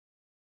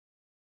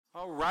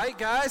All right,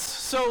 guys.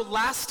 So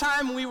last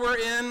time we were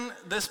in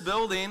this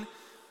building,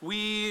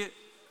 we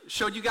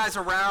showed you guys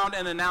around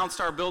and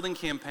announced our building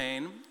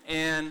campaign.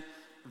 And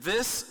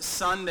this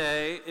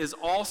Sunday is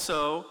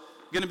also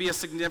going to be a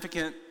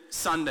significant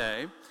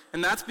Sunday.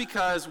 And that's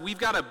because we've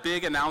got a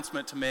big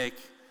announcement to make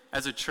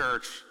as a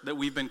church that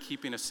we've been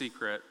keeping a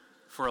secret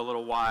for a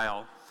little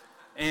while.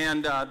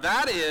 And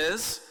that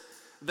is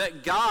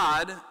that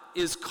God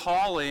is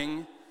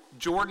calling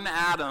Jordan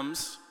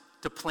Adams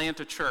to plant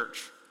a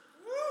church.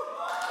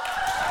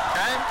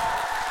 Okay?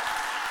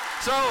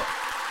 So,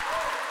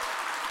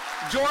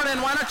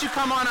 Jordan, why don't you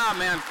come on up,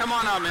 man? Come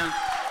on up, man.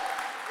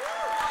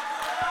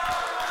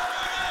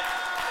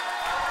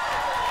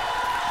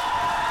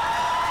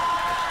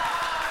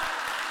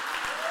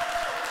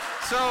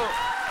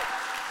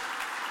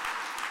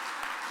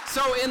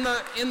 So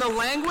in the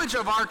language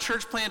of our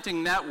church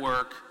planting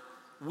network,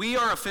 we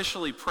are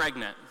officially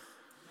pregnant.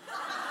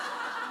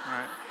 All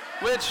right.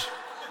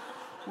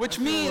 Which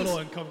means a little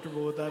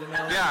uncomfortable with that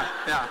analogy.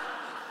 Yeah.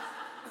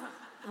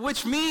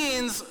 Which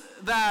means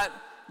that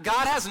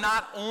God has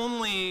not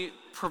only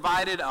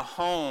provided a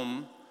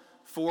home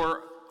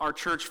for our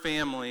church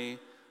family,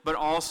 but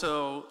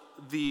also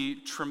the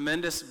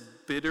tremendous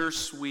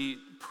bittersweet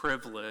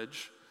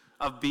privilege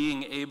of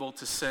being able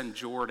to send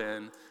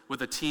Jordan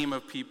with a team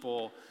of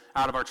people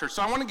out of our church.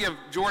 So I want to give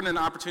Jordan an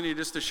opportunity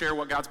just to share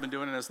what God's been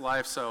doing in his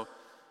life. So,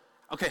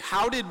 okay,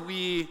 how did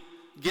we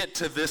get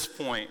to this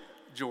point,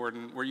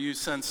 Jordan, where you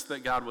sensed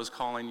that God was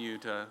calling you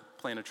to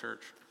plant a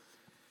church?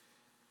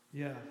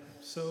 Yeah,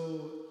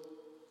 so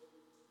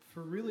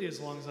for really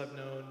as long as I've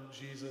known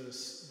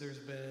Jesus, there's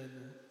been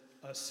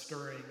a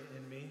stirring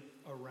in me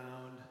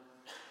around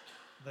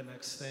the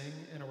next thing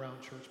and around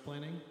church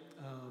planting.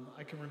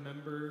 I can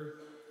remember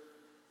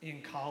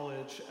in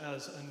college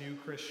as a new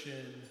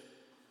Christian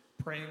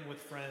praying with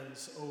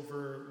friends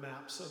over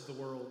maps of the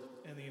world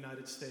and the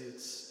United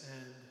States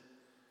and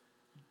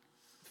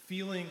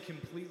feeling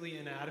completely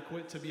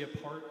inadequate to be a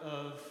part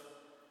of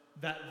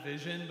that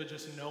vision, but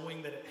just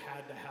knowing that it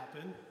had to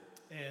happen.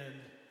 And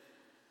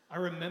I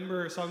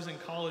remember, so I was in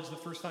college the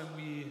first time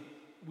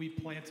we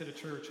planted a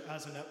church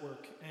as a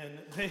network, and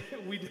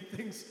we did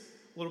things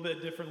a little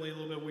bit differently, a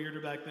little bit weirder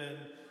back then.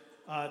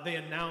 They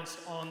announced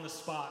on the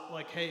spot,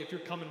 like, hey, if you're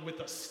coming with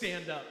us,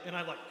 stand up. And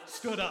I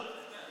stood up.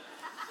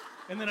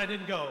 And then I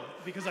didn't go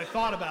because I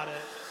thought about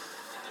it.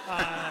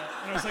 And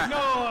I was like, no,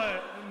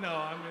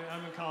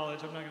 I'm in college,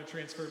 I'm not gonna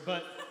transfer.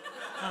 But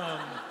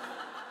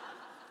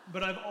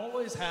I've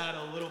always had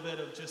a little bit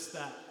of just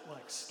that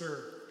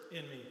stir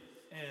in me.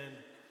 And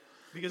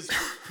because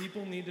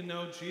people need to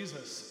know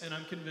Jesus, and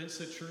I'm convinced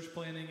that church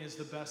planting is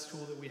the best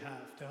tool that we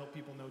have to help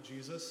people know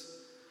Jesus.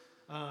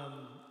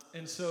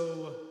 And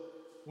so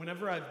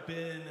whenever I've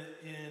been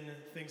in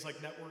things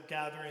like network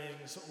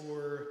gatherings,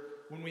 or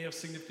when we have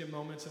significant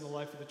moments in the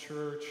life of the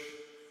church,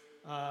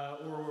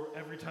 or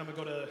every time I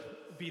go to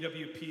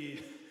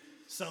BWP,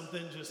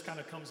 something just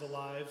kind of comes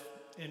alive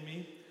in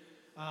me.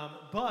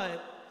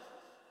 But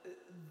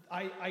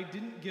I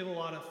didn't give a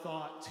lot of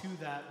thought to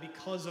that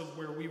because of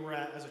where we were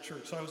at as a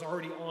church. So I was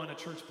already on a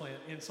church plant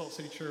in Salt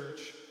City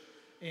Church,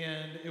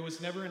 and it was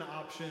never an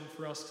option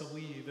for us to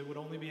leave. It would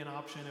only be an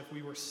option if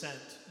we were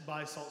sent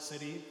by Salt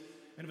City,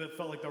 and if it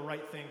felt like the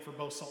right thing for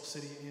both Salt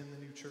City and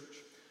the new church.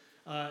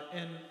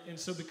 And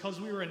so because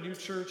we were a new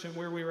church and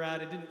where we were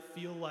at, it didn't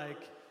feel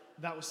like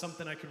that was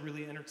something I could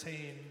really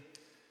entertain.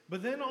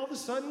 But then all of a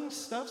sudden,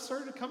 stuff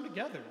started to come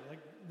together. Like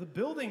the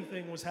building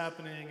thing was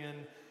happening,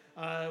 and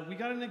we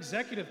got an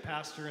executive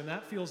pastor, and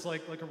that feels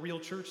like a real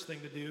church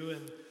thing to do.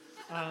 And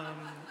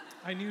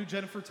I knew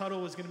Jennifer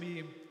Tuttle was going to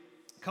be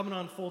coming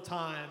on full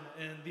time,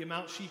 and the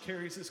amount she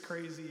carries is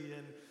crazy.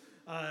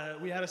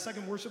 And we had a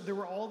second worship. There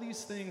were all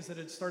these things that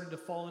had started to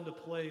fall into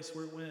place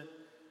where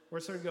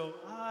it started to go,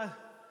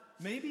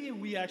 maybe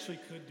we actually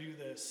could do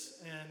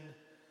this.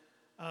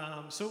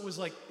 And so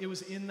it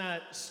was in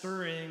that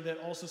stirring that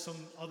also some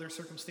other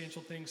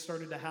circumstantial things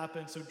started to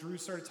happen. So Drew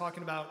started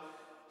talking about,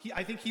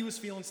 I think he was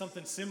feeling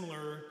something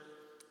similar,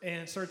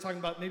 and started talking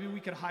about maybe we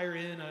could hire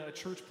in a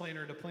church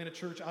planter to plant a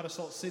church out of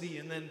Salt City.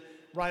 And then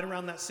right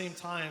around that same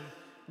time,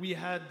 we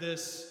had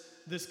this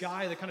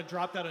guy that kind of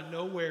dropped out of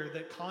nowhere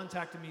that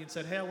contacted me and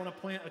said, hey, I want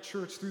to plant a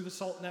church through the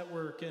SALT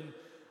network, and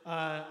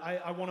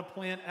I want to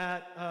plant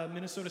at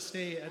Minnesota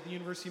State, at the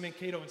University of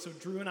Mankato. And so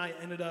Drew and I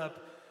ended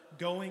up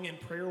going and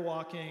prayer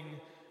walking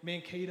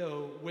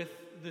Mankato with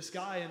this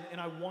guy, and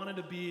I wanted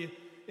to be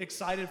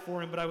excited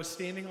for him, but I was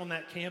standing on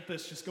that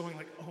campus just going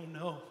oh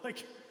no,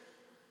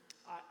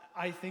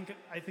 I think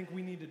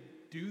we need to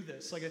do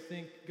this. I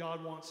think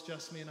God wants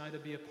Just Me and I to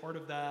be a part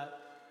of that.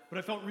 But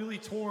I felt really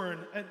torn,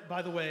 and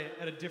by the way,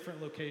 at a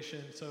different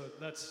location, so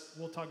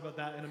we'll talk about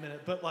that in a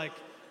minute. But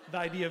the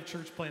idea of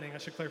church planting, I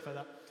should clarify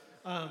that.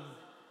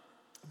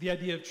 The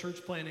idea of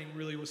church planting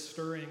really was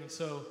stirring, and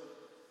so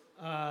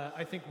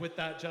I think with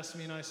that, Just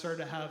Me and I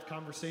started to have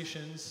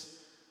conversations,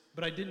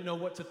 but I didn't know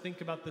what to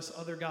think about this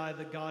other guy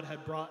that God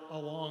had brought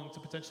along to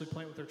potentially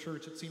plant with our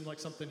church. It seemed like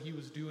something he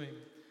was doing.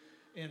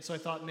 And so I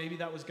thought maybe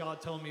that was God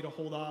telling me to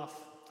hold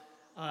off.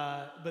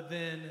 But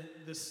then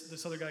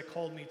this other guy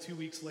called me 2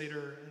 weeks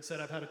later and said,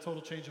 I've had a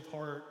total change of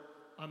heart.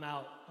 I'm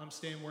out. I'm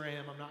staying where I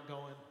am. I'm not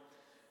going.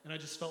 And I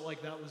just felt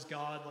like that was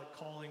God like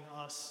calling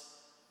us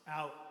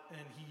out, and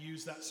he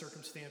used that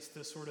circumstance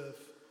to sort of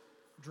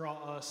draw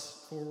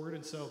us forward.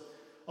 And so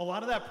a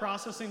lot of that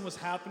processing was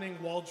happening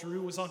while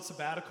Drew was on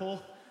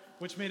sabbatical,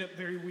 which made it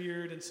very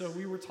weird. And so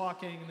we were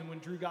talking, and then when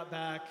Drew got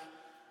back,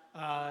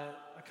 I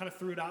kind of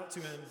threw it out to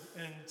him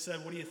and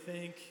said, what do you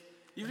think?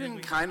 You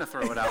didn't kind of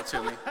throw it out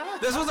to me.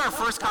 This was our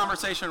first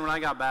conversation when I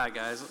got back,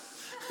 guys.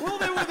 Well,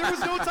 there was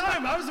no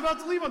time. I was about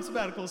to leave on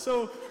sabbatical.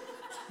 So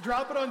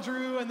drop it on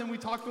Drew, and then we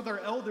talked with our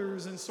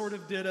elders and sort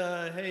of did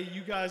a, hey,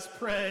 you guys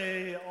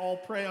pray, I'll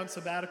pray on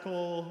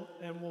sabbatical,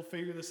 and we'll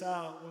figure this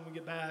out when we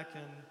get back.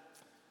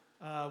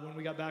 And when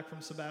we got back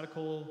from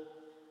sabbatical,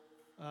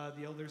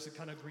 the elders had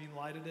kind of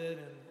green-lighted it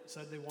and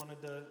said they wanted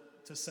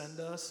to send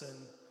us, and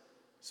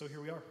so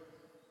here we are.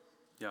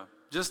 Yeah,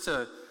 just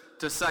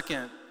to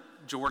second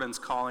Jordan's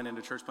calling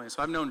into church planting.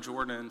 So I've known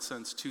Jordan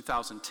since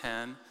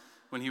 2010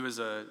 when he was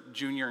a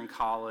junior in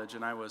college,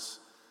 and I was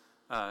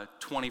a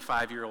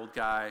 25-year-old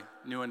guy,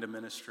 new into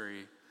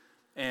ministry.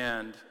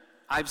 And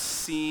I've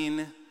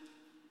seen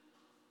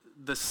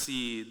the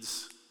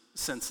seeds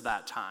since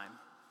that time.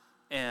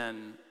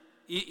 And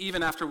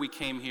even after we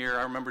came here,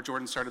 I remember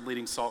Jordan started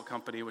leading Salt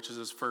Company, which is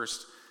his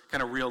first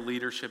kind of real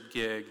leadership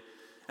gig.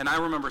 And I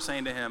remember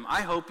saying to him,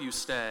 I hope you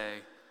stay,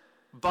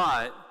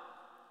 but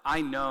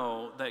I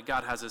know that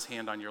God has his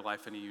hand on your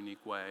life in a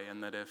unique way,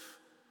 and that if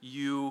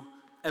you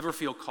ever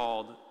feel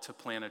called to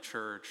plant a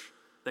church,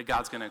 that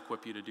God's going to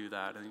equip you to do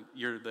that. And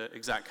you're the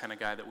exact kind of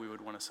guy that we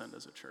would want to send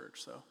as a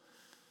church. So,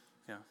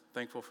 yeah,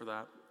 thankful for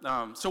that.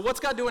 So what's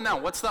God doing now?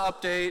 What's the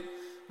update?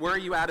 Where are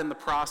you at in the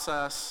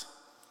process?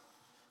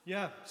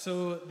 Yeah,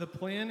 so the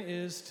plan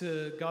is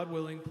to, God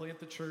willing, plant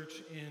the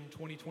church in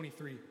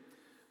 2023.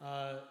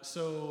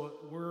 So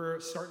we're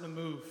starting to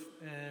move.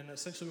 And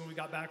essentially when we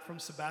got back from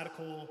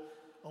sabbatical,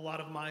 a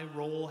lot of my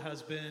role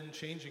has been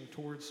changing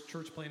towards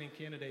church planting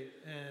candidate.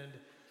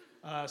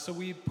 And so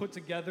we put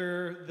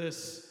together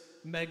this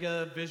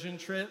mega vision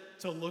trip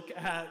to look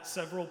at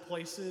several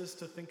places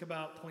to think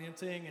about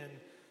planting,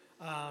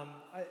 and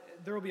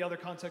there will be other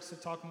contexts to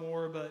talk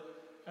more, but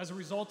as a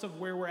result of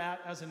where we're at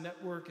as a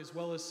network, as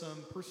well as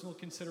some personal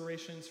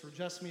considerations for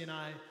just me and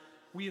I,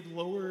 we had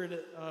lowered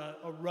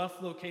a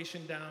rough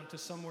location down to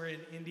somewhere in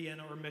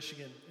Indiana or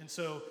Michigan. And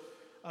so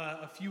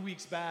a few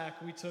weeks back,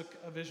 we took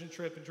a vision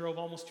trip and drove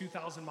almost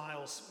 2,000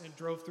 miles and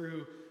drove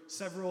through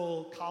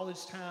several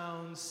college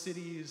towns,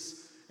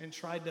 cities, and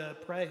tried to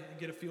pray and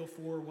get a feel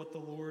for what the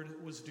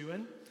Lord was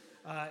doing.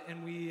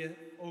 And we,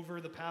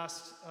 over the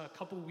past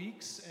couple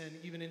weeks and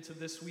even into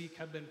this week,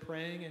 have been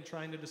praying and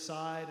trying to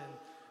decide and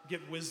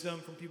get wisdom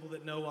from people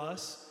that know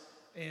us.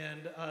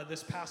 And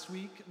this past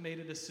week, made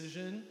a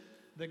decision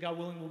that, God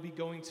willing, we'll be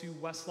going to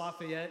West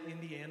Lafayette,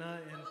 Indiana,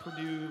 and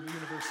Purdue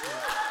University.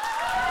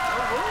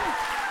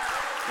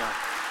 Yeah.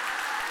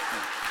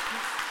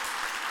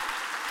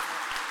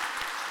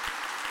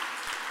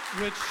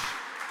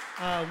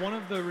 Which, one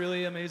of the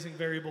really amazing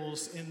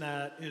variables in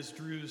that is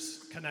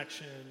Drew's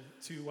connection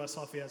to West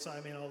Lafayette. So,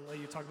 I mean, I'll let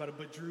you talk about it,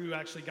 but Drew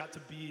actually got to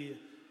be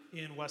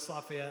in West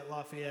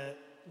Lafayette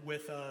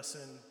with us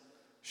and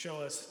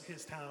show us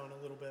his town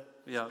a little bit.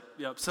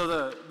 Yep.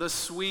 So the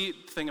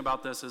sweet thing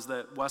about this is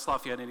that West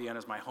Lafayette, Indiana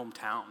is my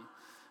hometown.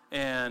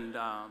 And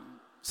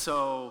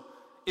so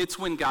it's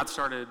when God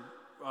started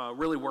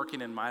really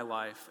working in my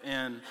life.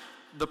 And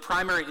the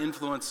primary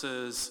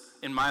influences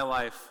in my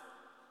life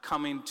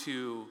coming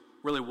to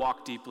really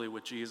walk deeply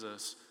with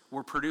Jesus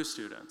were Purdue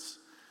students.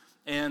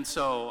 And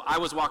so I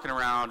was walking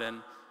around,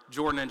 and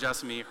Jordan and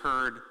Jessamy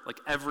heard like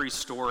every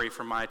story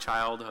from my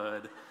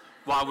childhood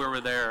while we were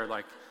there.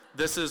 Like,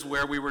 this is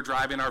where we were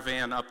driving our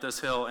van up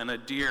this hill, and a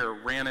deer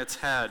ran its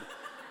head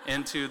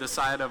into the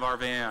side of our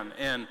van.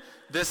 And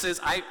this is,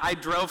 I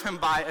drove him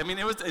by, I mean,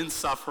 it was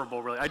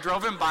insufferable, really. I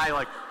drove him by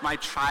like my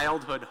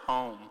childhood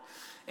home.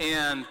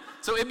 And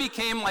so it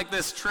became like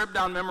this trip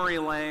down memory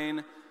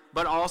lane,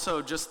 but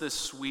also just this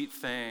sweet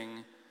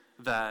thing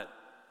that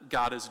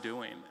God is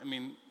doing. I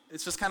mean,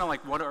 it's just kind of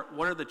like, what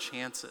are the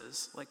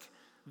chances? Like,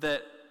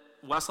 that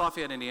West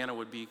Lafayette, Indiana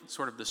would be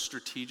sort of the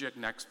strategic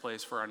next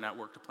place for our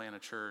network to plant a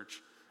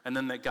church, and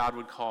then that God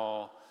would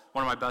call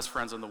one of my best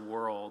friends in the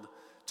world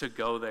to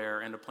go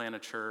there and to plant a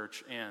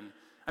church. And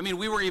I mean,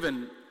 we were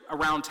even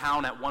around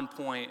town at one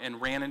point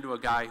and ran into a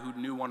guy who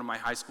knew one of my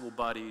high school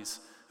buddies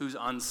who's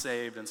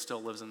unsaved and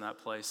still lives in that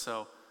place.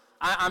 So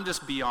I'm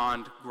just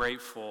beyond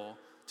grateful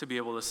to be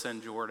able to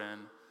send Jordan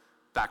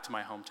back to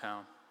my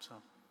hometown. So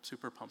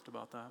super pumped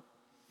about that.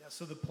 Yeah,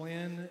 so the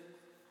plan,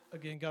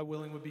 again, God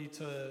willing, would be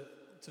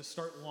to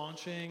start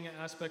launching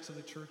aspects of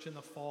the church in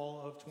the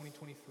fall of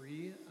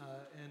 2023.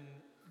 And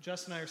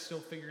Jess and I are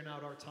still figuring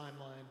out our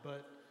timeline,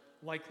 but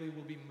likely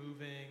we'll be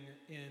moving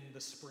in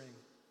the spring.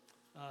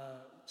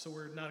 So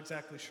we're not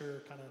exactly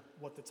sure kind of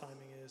what the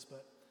timing is,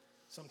 but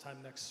sometime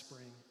next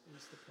spring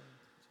is the plan.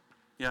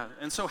 Yeah,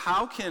 and so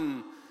how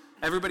can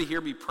everybody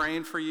here be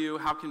praying for you?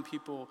 How can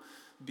people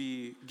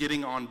be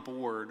getting on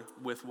board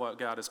with what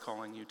God is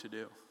calling you to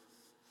do?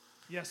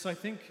 Yeah, so I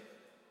think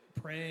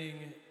praying,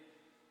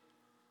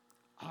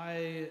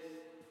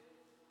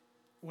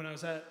 when I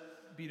was at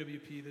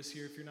BWP this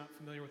year, if you're not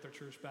familiar with our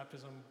church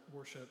baptism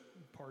worship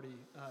party,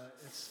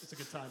 it's a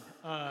good time.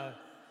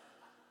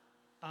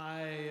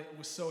 I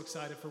was so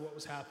excited for what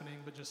was happening,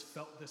 but just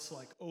felt this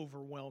like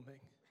overwhelming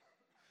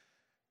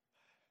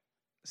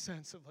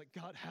sense of like,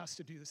 God has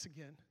to do this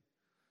again.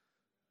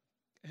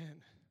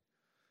 And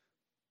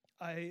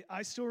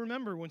I still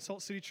remember when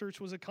Salt City Church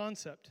was a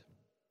concept,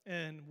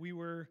 and we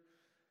were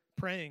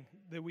praying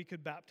that we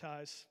could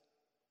baptize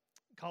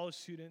college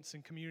students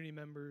and community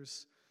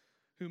members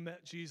who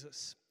met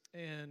Jesus.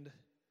 And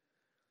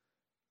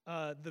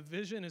the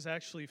vision is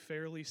actually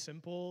fairly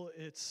simple.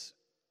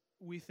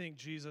 We think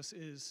Jesus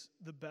is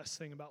the best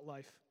thing about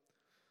life,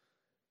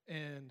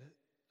 and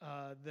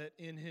that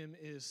in him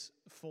is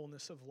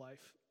fullness of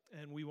life.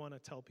 And we want to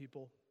tell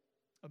people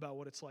about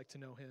what it's like to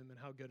know him and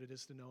how good it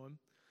is to know him.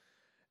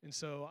 And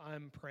so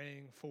I'm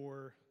praying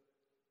for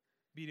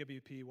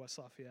BWP West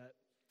Lafayette,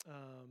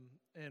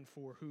 and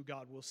for who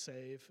God will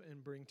save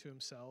and bring to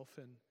himself.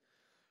 And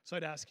so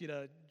I'd ask you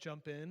to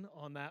jump in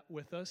on that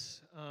with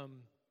us.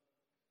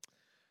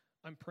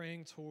 I'm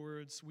praying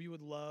towards, we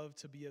would love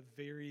to be a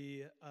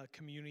very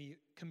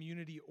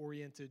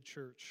community-oriented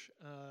church,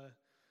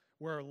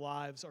 where our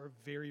lives are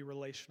very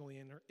relationally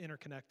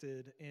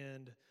interconnected,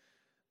 and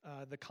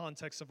the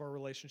context of our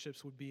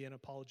relationships would be an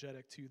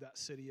apologetic to that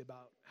city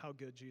about how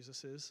good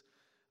Jesus is.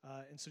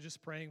 And so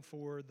just praying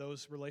for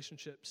those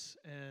relationships.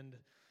 And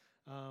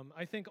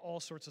I think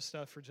all sorts of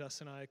stuff for Jess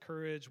and I: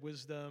 courage,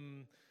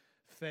 wisdom,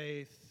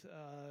 faith,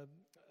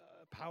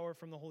 power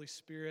from the Holy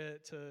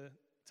Spirit to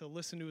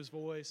listen to his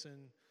voice,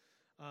 and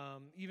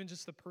even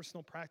just the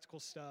personal, practical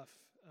stuff,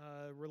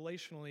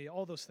 relationally,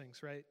 all those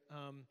things, right?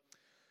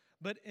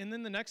 And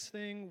then the next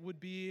thing would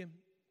be,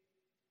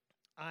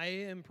 I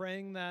am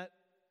praying that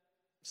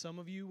some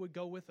of you would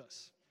go with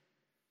us,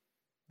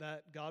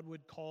 that God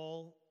would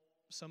call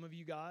some of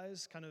you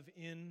guys kind of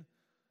in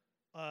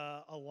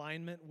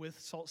alignment with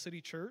Salt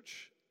City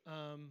Church,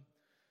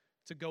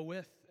 to go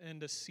with and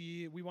to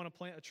see. We want to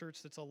plant a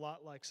church that's a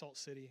lot like Salt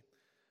City.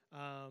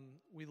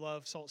 We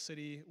love Salt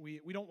City.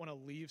 We don't want to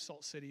leave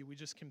Salt City. We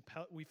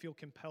feel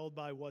compelled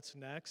by what's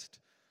next,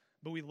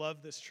 but we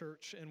love this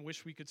church and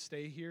wish we could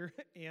stay here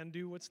and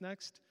do what's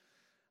next.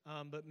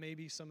 But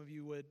maybe some of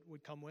you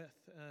would come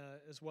with,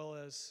 as well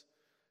as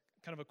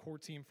kind of a core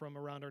team from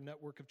around our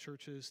network of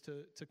churches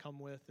to come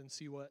with and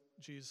see what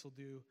Jesus will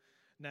do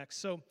next.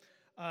 So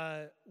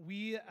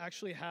we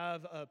actually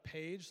have a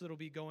page that'll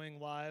be going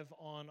live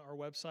on our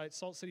website,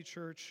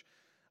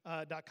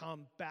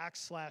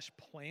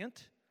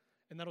 saltcitychurch.com/plant.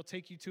 And that'll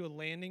take you to a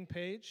landing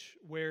page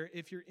where,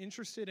 if you're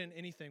interested in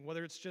anything,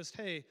 whether it's just,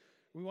 hey,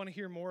 we want to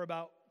hear more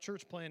about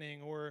church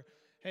planning, or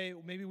hey,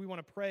 maybe we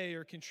want to pray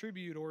or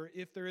contribute, or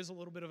if there is a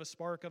little bit of a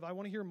spark of, I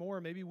want to hear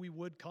more, maybe we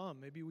would come,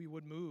 maybe we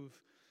would move.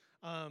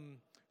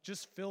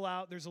 Just fill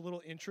out, there's a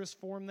little interest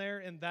form there,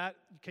 and that,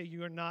 okay,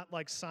 you are not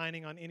like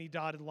signing on any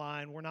dotted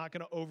line. We're not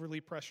going to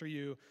overly pressure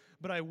you,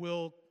 but I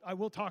will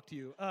talk to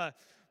you,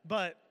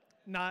 but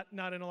not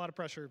in a lot of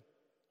pressure.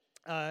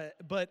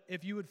 But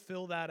if you would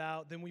fill that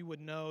out, then we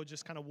would know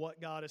just kind of what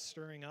God is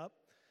stirring up,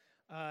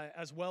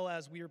 as well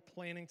as we are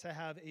planning to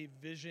have a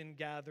vision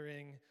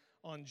gathering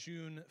on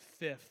June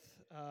 5th.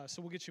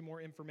 So we'll get you more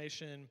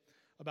information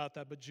about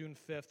that, but June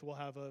 5th we'll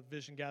have a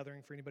vision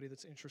gathering for anybody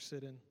that's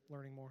interested in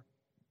learning more.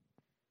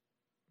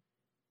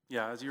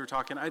 Yeah, as you were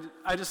talking,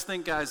 I just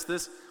think, guys,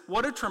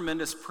 what a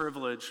tremendous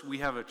privilege we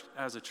have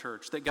as a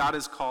church, that God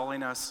is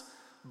calling us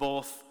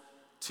both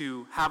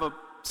to have a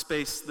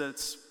space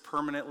that's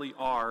permanently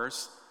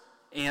ours,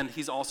 and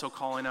he's also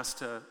calling us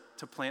to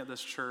plant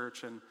this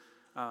church. And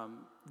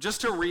just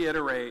to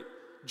reiterate,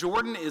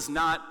 Jordan is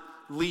not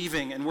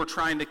leaving and we're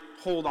trying to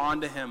hold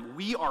on to him.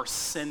 We are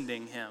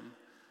sending him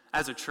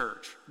as a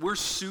church. We're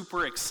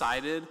super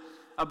excited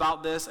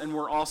about this, and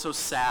we're also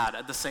sad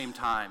at the same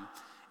time.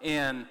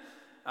 And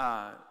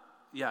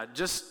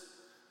just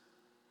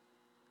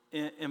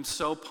am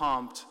so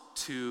pumped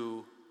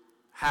to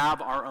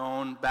have our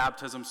own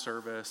baptism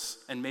service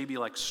and maybe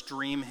like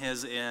stream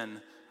his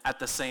in at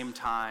the same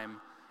time.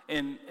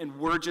 And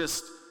we're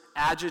just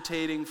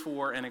agitating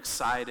for and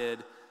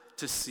excited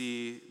to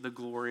see the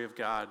glory of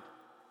God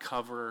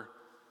cover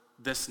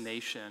this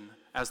nation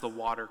as the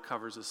water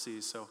covers the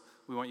sea. So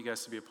we want you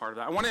guys to be a part of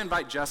that. I want to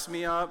invite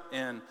Jessamy up,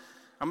 and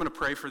I'm going to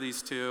pray for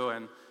these two.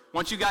 And I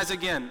want you guys,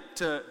 again,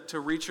 to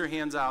reach your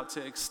hands out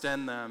to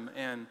extend them.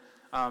 And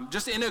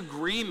just in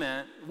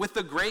agreement with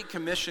the Great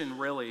Commission,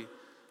 really,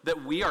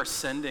 that we are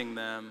sending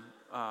them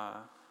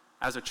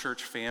as a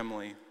church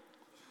family.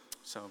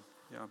 So,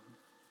 yeah.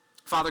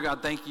 Father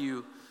God, thank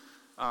you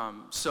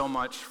so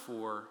much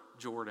for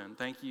Jordan.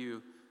 Thank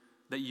you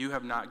that you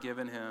have not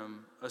given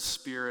him a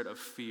spirit of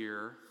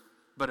fear,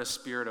 but a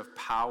spirit of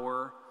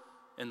power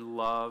and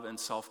love and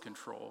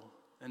self-control,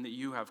 and that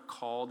you have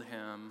called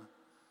him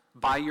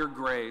by your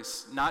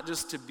grace, not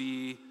just to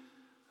be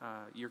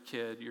your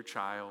kid, your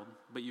child,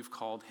 but you've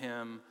called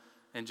him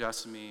and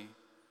Jessamy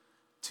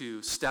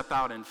to step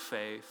out in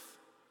faith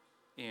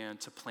and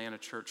to plant a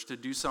church, to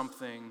do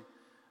something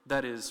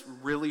that is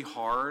really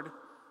hard,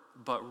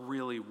 but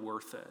really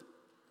worth it.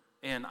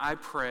 And I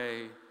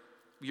pray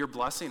your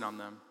blessing on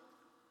them.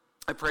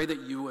 I pray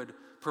that you would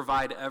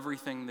provide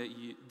everything that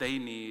they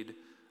need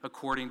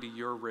according to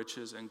your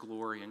riches and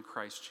glory in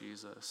Christ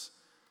Jesus.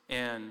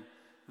 And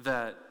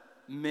that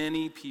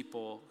many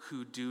people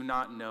who do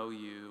not know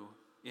you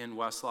in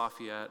West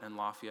Lafayette and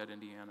Lafayette,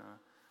 Indiana,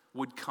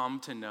 would come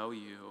to know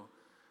you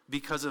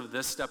because of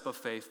this step of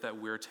faith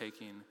that we're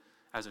taking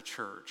as a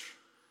church.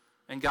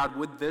 And God,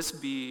 would this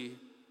be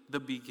the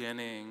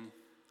beginning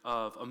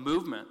of a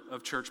movement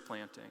of church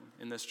planting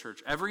in this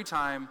church? Every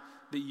time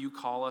that you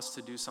call us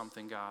to do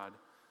something, God,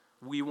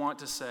 we want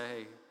to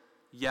say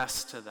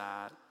yes to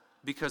that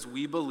because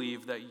we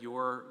believe that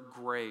your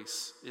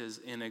grace is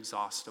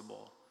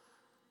inexhaustible.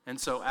 And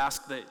so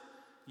ask that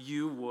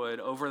you would,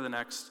 over the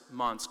next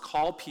months,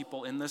 call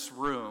people in this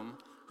room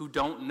who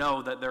don't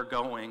know that they're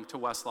going to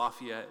West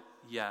Lafayette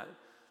yet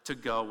to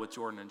go with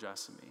Jordan and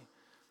Jessamy.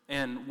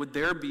 And would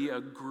there be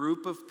a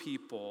group of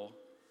people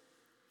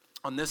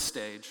on this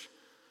stage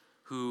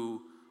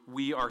who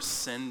we are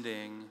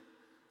sending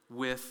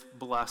with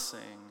blessing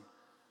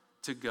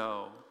to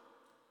go?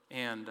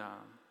 And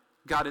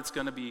God, it's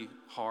going to be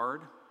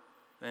hard,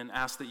 and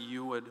ask that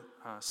you would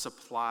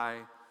supply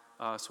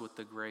us with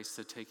the grace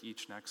to take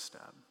each next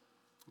step.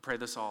 I pray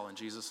this all in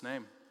Jesus'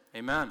 name.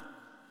 Amen.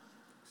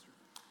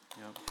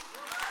 Yep.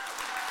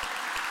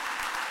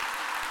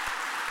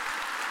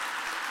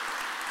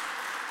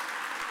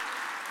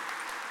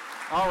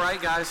 All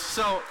right, guys.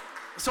 So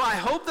I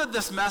hope that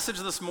this message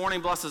this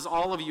morning blesses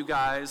all of you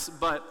guys,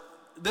 but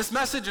this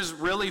message is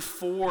really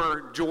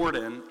for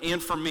Jordan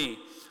and for me,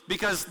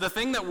 because the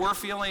thing that we're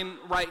feeling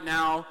right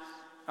now,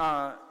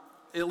 at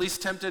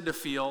least tempted to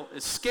feel,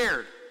 is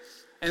scared.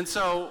 And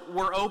so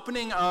we're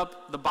opening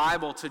up the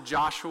Bible to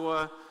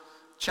Joshua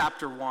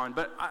chapter 1.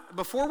 But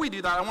before we do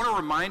that, I want to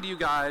remind you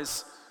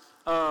guys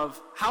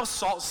of how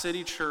Salt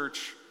City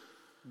Church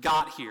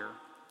got here.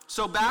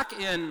 So back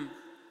in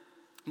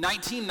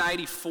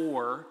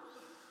 1994,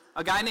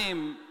 a guy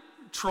named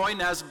Troy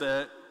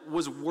Nesbitt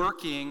was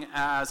working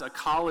as a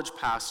college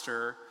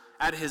pastor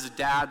at his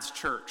dad's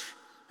church.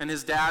 And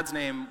his dad's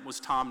name was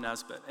Tom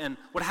Nesbitt. And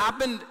what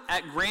happened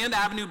at Grand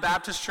Avenue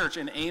Baptist Church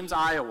in Ames,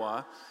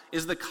 Iowa,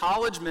 is the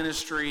college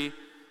ministry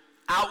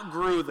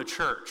outgrew the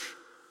church.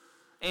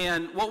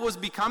 And what was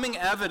becoming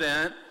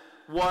evident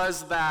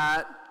was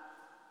that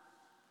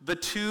the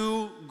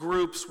two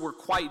groups were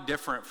quite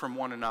different from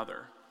one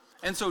another.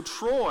 And so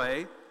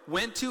Troy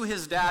went to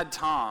his dad,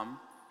 Tom,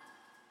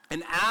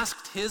 and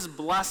asked his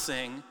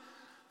blessing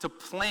to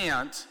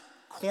plant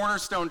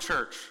Cornerstone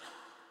Church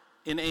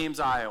in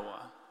Ames,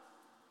 Iowa.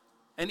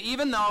 And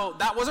even though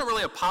that wasn't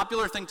really a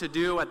popular thing to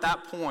do at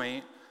that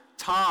point,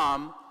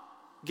 Tom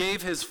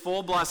gave his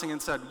full blessing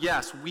and said,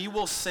 yes, we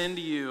will send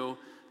you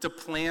to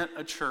plant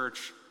a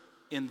church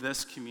in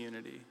this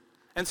community.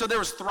 And so there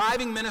was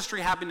thriving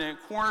ministry happening at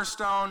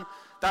Cornerstone.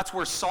 That's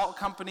where Salt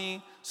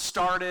Company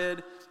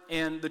started,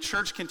 and the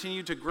church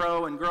continued to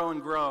grow and grow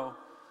and grow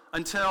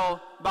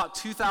until about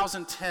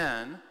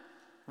 2010,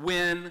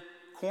 when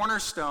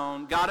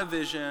Cornerstone got a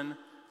vision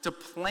to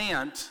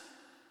plant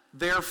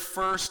their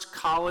first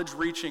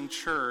college-reaching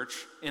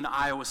church in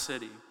Iowa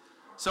City.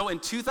 So in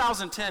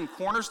 2010,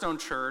 Cornerstone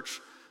Church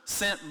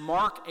sent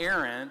Mark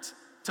Arendt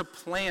to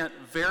plant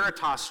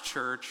Veritas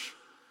Church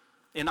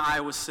in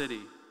Iowa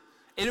City.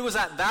 And it was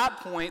at that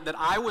point that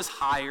I was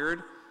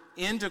hired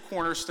into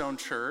Cornerstone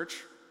Church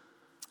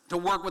to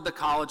work with the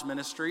college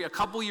ministry. A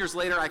couple years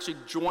later, I actually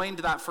joined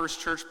that first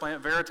church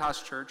plant,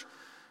 Veritas Church,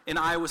 in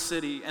Iowa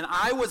City. And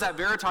I was at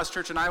Veritas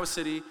Church in Iowa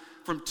City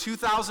from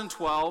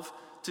 2012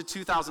 to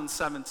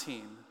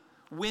 2017,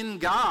 when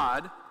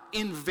God,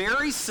 in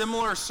very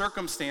similar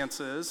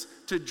circumstances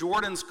to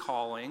Jordan's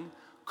calling,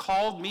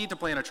 called me to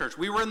plant a church.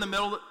 We were in the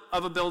middle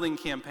of a building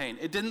campaign.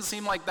 It didn't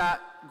seem like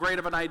that great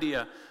of an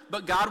idea,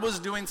 but God was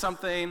doing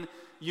something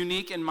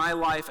unique in my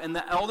life, and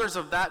the elders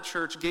of that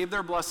church gave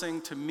their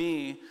blessing to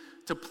me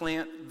to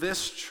plant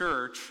this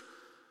church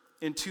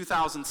in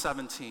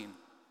 2017.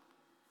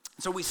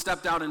 So we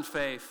stepped out in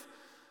faith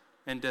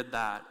and did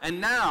that. And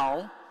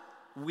now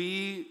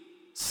we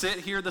sit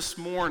here this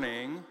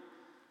morning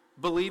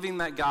believing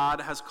that God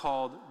has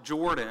called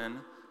Jordan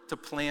to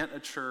plant a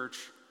church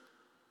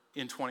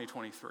in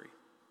 2023.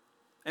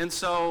 And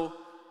so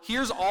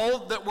here's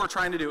all that we're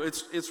trying to do.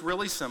 It's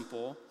really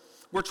simple.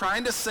 We're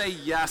trying to say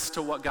yes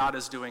to what God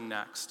is doing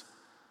next,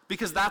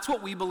 because that's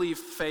what we believe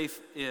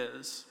faith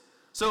is.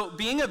 So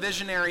being a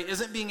visionary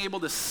isn't being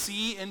able to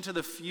see into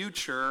the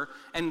future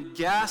and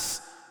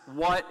guess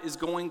what is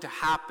going to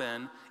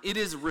happen. It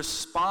is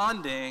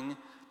responding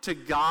to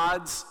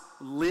God's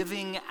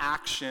living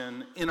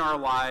action in our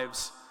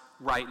lives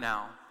right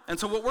now. And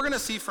so what we're going to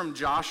see from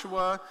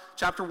Joshua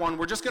chapter 1,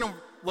 we're just going to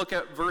look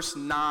at verse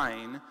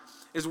 9,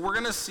 is we're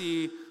going to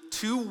see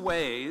two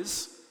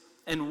ways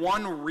and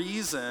one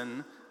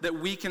reason that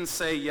we can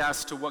say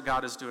yes to what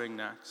God is doing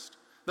next.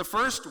 The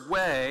first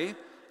way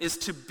is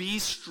to be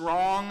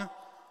strong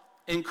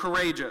and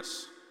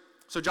courageous.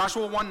 So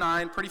Joshua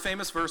 1:9, pretty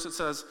famous verse, it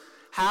says,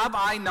 "Have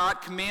I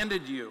not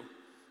commanded you?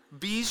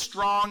 Be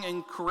strong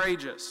and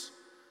courageous.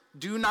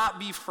 Do not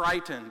be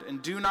frightened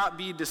and do not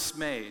be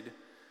dismayed,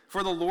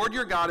 for the Lord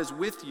your God is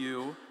with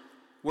you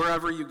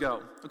wherever you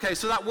go." Okay,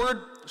 so that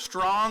word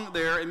strong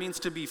there, it means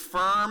to be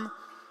firm,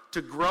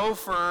 to grow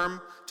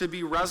firm, to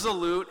be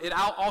resolute. It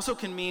also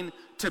can mean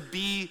to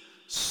be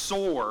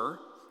sore.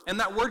 And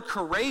that word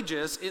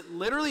courageous, it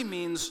literally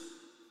means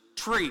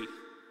tree.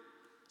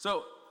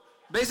 So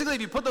basically,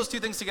 if you put those two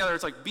things together,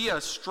 it's like be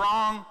a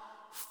strong,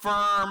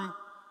 firm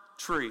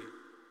tree.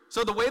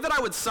 So the way that I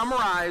would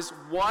summarize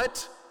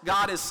what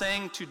God is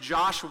saying to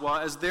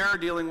Joshua as they're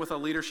dealing with a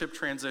leadership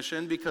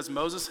transition because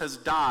Moses has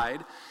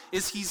died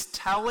is he's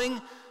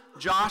telling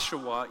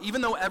Joshua,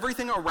 even though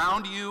everything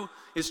around you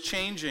is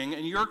changing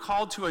and you're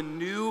called to a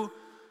new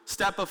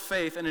step of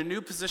faith and a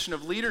new position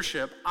of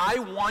leadership, I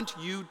want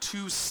you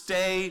to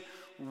stay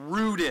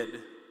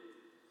rooted.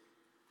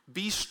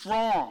 Be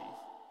strong.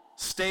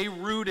 Stay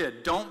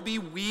rooted. Don't be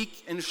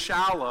weak and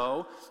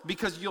shallow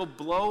because you'll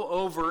blow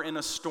over in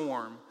a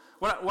storm.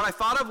 What I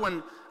thought of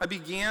when I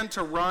began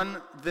to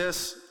run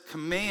this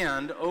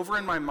command over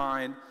in my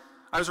mind,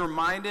 I was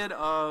reminded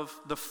of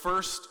the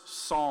first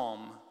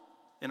Psalm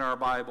in our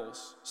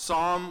Bibles,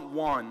 Psalm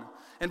 1.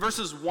 And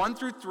verses 1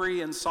 through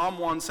 3 in Psalm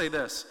 1 say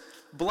this: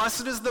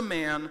 "Blessed is the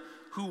man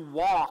who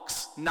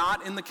walks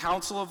not in the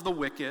counsel of the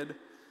wicked,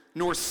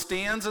 nor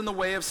stands in the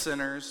way of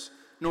sinners,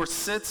 nor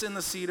sits in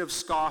the seat of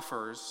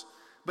scoffers,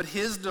 but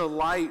his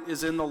delight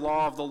is in the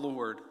law of the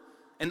Lord.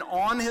 And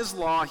on his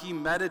law he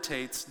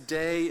meditates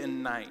day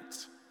and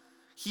night.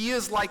 He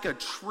is like a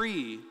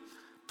tree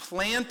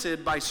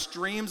planted by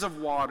streams of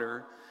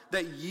water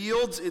that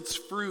yields its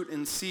fruit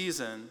in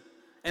season,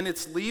 and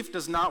its leaf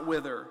does not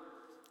wither.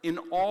 In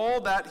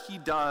all that he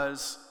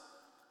does,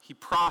 he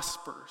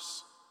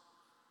prospers."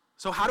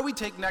 So how do we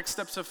take next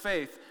steps of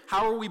faith?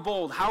 How are we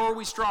bold? How are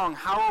we strong?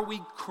 How are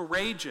we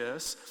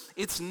courageous?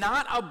 It's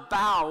not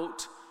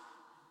about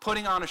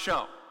putting on a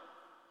show.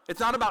 It's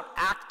not about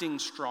acting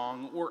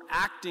strong or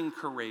acting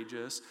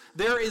courageous.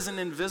 There is an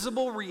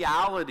invisible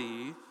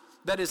reality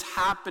that is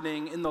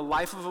happening in the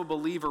life of a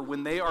believer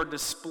when they are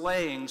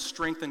displaying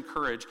strength and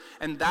courage.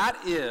 And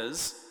that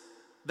is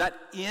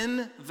that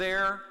in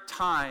their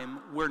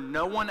time where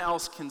no one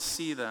else can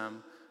see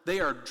them, they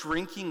are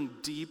drinking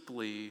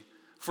deeply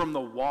from the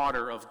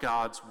water of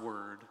God's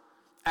word.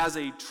 As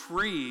a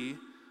tree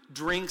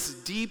drinks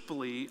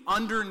deeply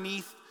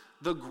underneath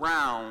the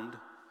ground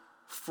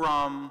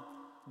from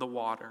the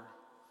water.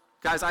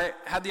 Guys, I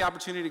had the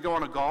opportunity to go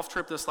on a golf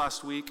trip this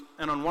last week,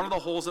 and on one of the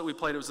holes that we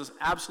played, it was this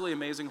absolutely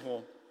amazing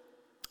hole.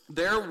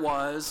 There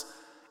was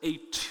a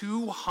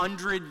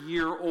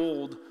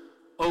 200-year-old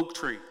oak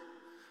tree.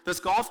 This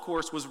golf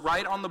course was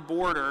right on the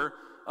border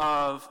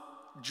of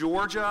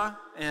Georgia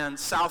and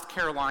South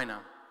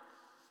Carolina.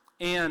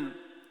 And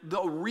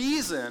the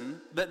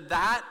reason that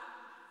that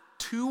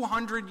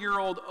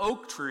 200-year-old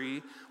oak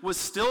tree was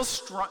still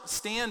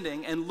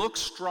standing and looked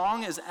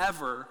strong as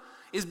ever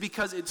is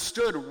because it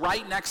stood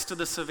right next to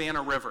the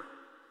Savannah River.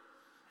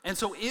 And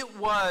so it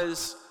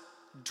was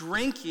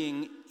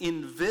drinking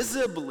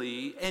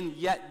invisibly and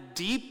yet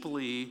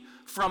deeply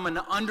from an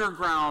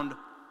underground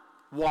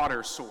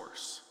water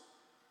source.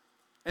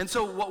 And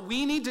so what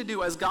we need to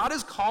do as God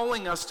is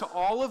calling us to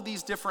all of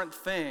these different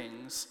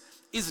things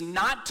is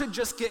not to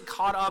just get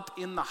caught up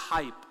in the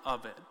hype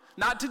of it,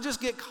 not to just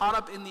get caught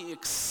up in the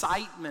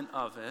excitement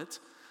of it,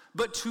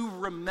 but to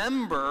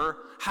remember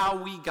how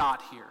we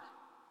got here.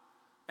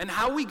 And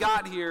how we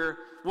got here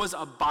was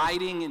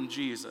abiding in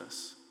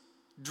Jesus,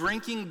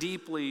 drinking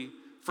deeply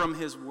from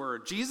his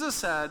word. Jesus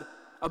said,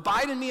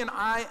 "Abide in me and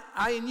I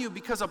in you,"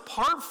 because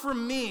apart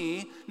from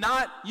me,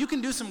 not you can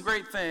do some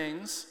great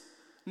things,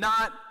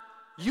 not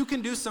you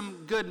can do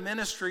some good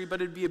ministry, but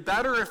it'd be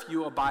better if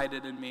you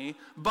abided in me,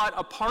 but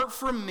apart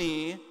from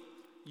me,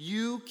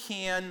 you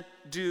can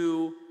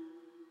do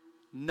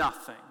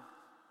nothing.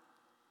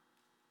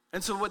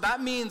 And so what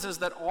that means is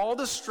that all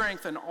the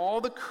strength and all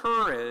the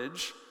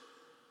courage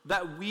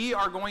that we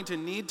are going to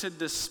need to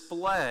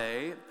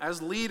display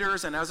as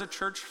leaders and as a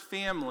church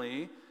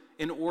family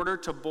in order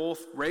to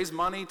both raise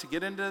money to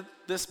get into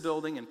this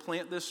building and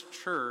plant this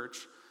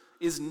church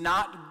is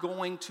not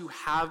going to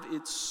have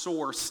its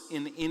source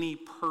in any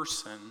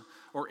person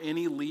or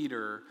any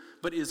leader,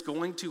 but is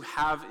going to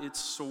have its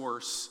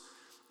source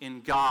in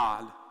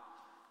God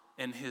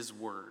and his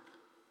word.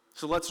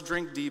 So let's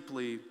drink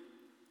deeply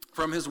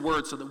from his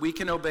word so that we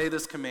can obey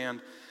this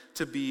command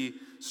to be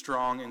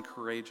strong and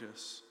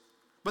courageous.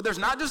 But there's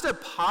not just a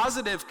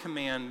positive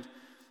command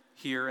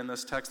here in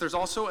this text, there's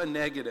also a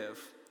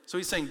negative. So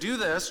he's saying, do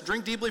this,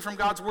 drink deeply from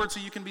God's word so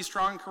you can be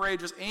strong and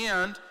courageous,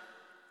 and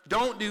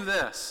don't do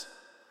this.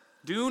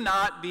 Do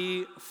not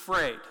be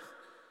afraid.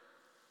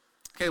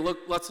 Okay,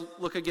 let's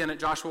look again at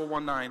Joshua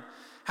 1:9.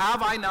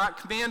 "Have I not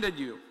commanded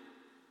you?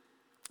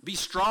 Be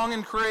strong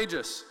and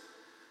courageous.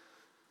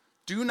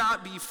 Do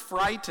not be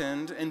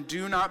frightened and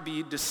do not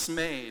be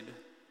dismayed,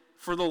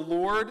 for the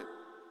Lord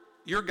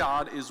your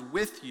God is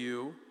with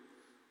you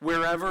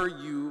wherever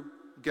you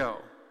go.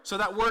 So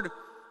that word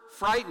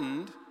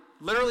frightened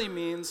literally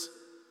means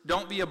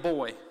don't be a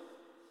boy.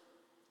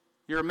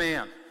 You're a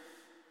man.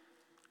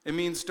 It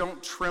means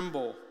don't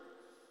tremble.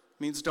 It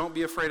means don't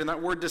be afraid. And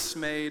that word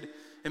dismayed,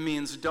 it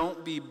means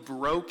don't be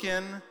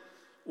broken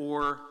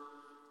or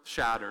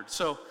shattered.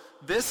 So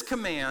this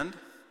command,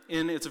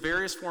 in its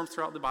various forms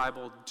throughout the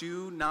Bible,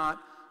 do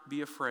not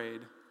be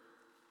afraid,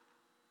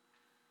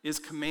 is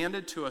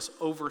commanded to us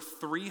over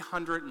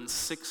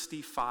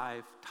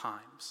 365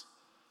 times.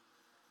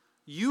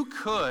 You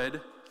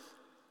could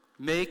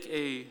make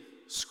a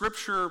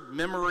scripture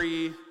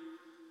memory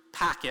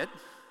packet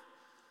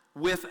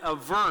with a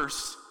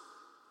verse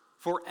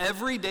for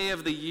every day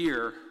of the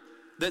year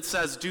that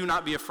says, do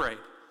not be afraid.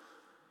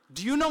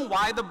 Do you know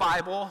why the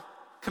Bible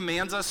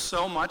commands us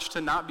so much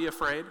to not be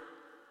afraid?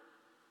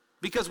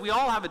 Because we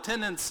all have a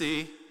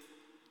tendency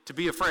to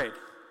be afraid.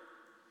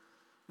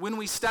 When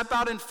we step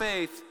out in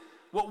faith,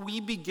 what we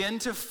begin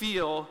to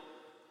feel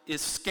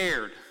is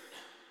scared,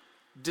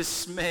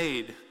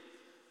 dismayed,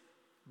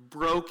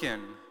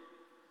 broken,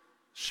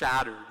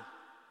 shattered.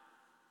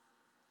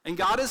 And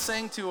God is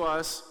saying to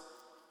us,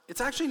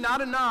 it's actually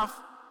not enough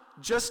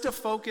just to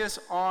focus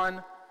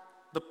on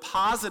the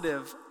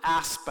positive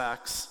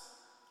aspects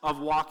of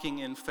walking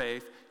in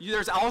faith.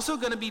 There's also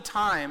going to be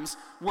times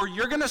where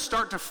you're going to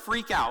start to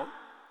freak out,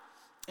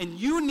 and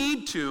you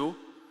need to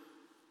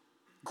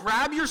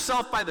grab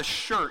yourself by the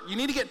shirt. You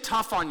need to get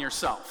tough on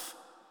yourself.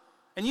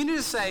 And you need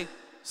to say,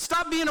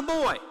 stop being a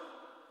boy.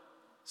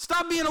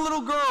 Stop being a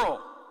little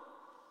girl.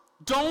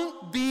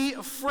 Don't be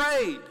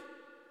afraid.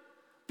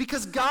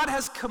 Because God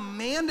has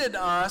commanded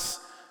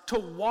us to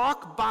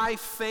walk by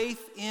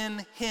faith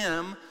in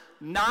Him,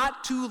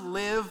 not to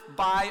live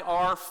by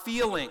our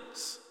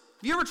feelings.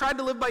 Have you ever tried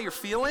to live by your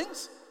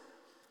feelings?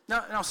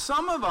 Now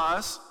some of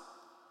us,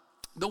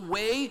 the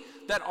way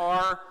that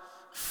our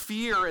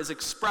fear is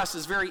expressed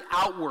is very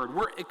outward.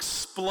 We're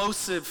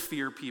explosive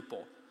fear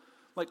people.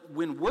 Like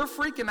when we're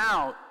freaking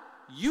out,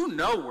 you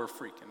know we're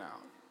freaking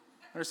out.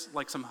 There's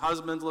like some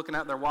husbands looking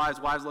at their wives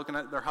looking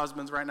at their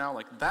husbands right now,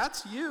 like,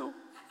 that's you,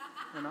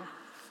 you know?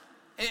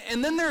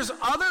 And then there's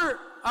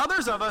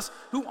others of us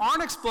who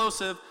aren't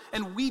explosive,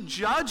 and we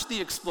judge the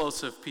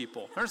explosive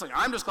people. They're just like,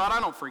 I'm just glad I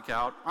don't freak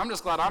out. I'm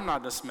just glad I'm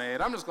not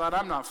dismayed. I'm just glad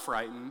I'm not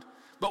frightened.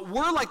 But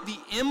we're like the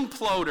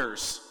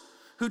imploders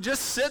who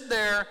just sit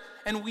there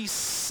and we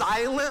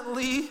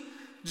silently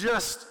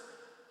just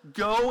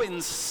go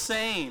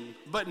insane,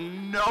 but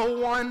no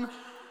one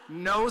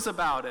knows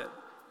about it.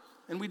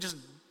 And we just,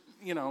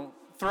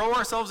 throw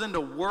ourselves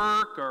into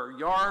work or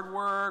yard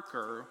work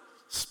or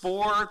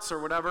sports or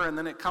whatever, and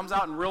then it comes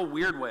out in real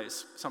weird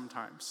ways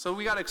sometimes. So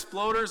we got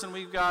exploders and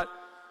we've got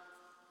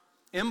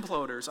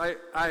imploders.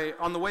 I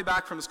on the way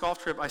back from this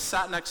golf trip, I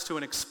sat next to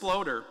an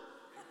exploder.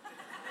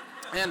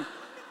 And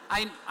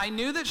I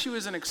knew that she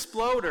was an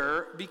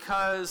exploder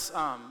because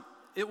I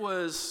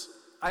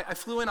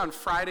flew in on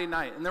Friday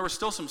night, and there were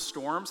still some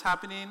storms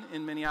happening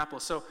in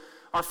Minneapolis. So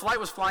our flight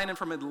was flying in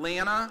from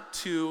Atlanta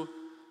to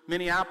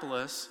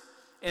Minneapolis,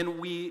 and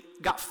we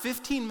got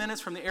 15 minutes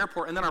from the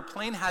airport, and then our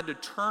plane had to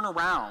turn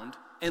around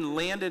and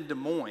land in Des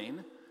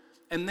Moines,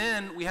 and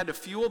then we had to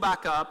fuel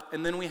back up,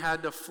 and then we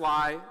had to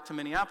fly to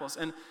Minneapolis.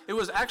 And it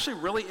was actually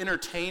really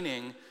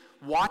entertaining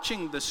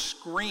watching the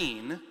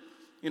screen,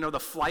 the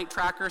flight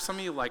tracker. Some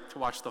of you like to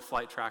watch the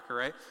flight tracker,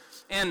 right?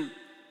 And it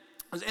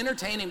was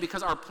entertaining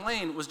because our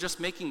plane was just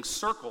making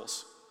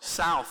circles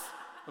south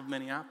of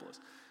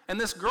Minneapolis. And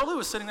this girl who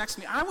was sitting next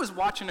to me, I was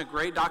watching a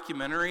great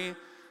documentary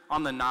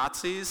on the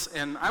Nazis,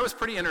 and I was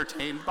pretty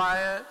entertained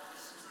by it.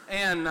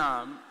 And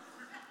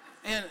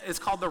it's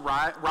called The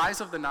Rise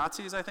of the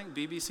Nazis, I think,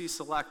 BBC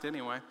Select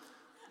anyway.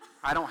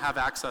 I don't have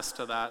access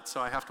to that,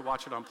 so I have to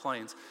watch it on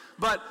planes.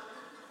 But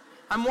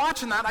I'm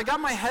watching that, I got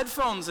my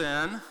headphones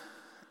in,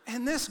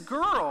 and this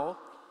girl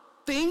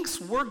thinks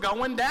we're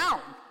going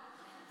down.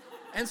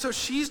 And so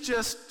she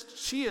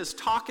is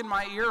talking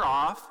my ear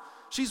off.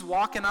 She's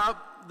walking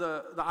up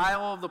the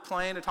aisle of the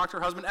plane to talk to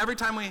her husband. Every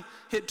time we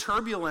hit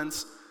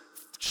turbulence,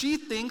 she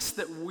thinks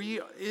that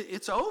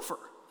it's over,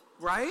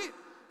 right?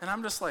 And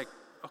I'm just like,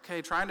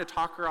 okay, trying to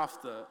talk her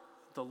off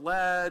the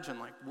ledge, and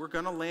like, we're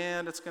gonna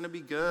land, it's gonna be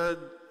good.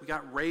 We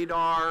got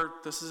radar,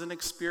 this is an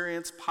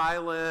experienced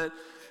pilot,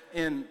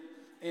 and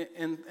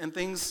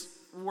things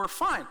were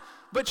fine.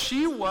 But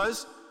she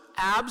was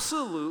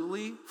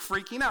absolutely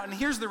freaking out. And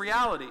here's the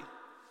reality.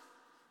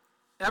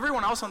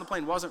 Everyone else on the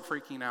plane wasn't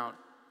freaking out.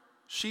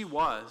 She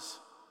was.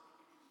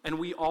 And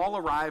we all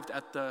arrived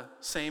at the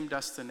same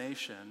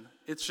destination.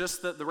 It's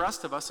just that the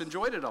rest of us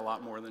enjoyed it a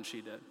lot more than she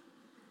did.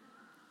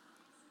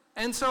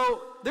 And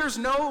so there's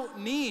no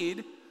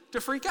need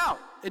to freak out.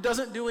 It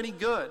doesn't do any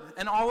good.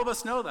 And all of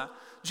us know that.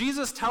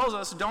 Jesus tells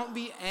us, don't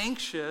be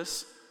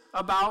anxious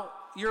about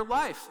your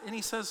life. And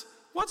he says,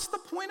 what's the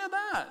point of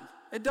that?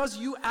 It does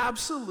you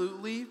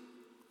absolutely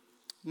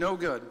no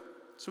good.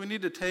 So we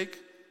need to take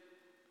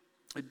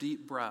a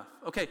deep breath.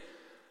 Okay,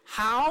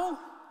 how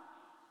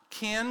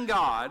can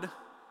God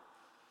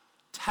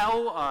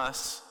tell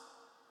us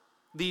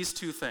these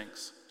two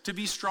things? To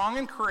be strong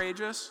and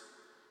courageous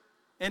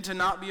and to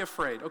not be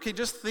afraid. Okay,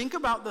 just think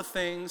about the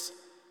things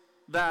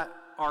that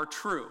are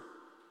true.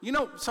 You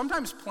know,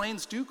 sometimes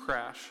planes do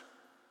crash.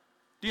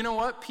 Do you know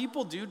what?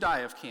 People do die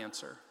of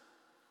cancer.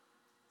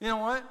 You know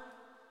what?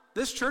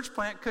 This church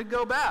plant could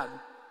go bad.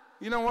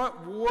 You know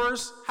what?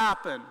 Wars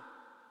happen.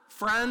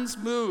 Friends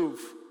move.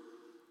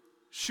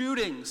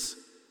 Shootings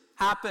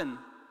happen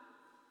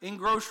in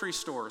grocery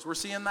stores. We're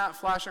seeing that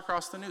flash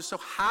across the news. So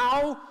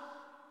how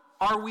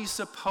are we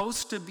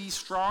supposed to be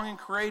strong and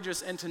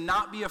courageous and to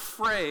not be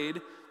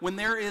afraid when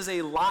there is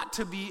a lot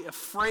to be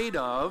afraid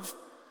of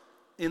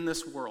in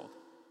this world?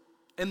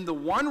 And the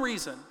one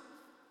reason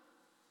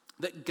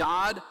that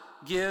God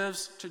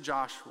gives to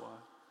Joshua,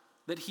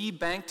 that he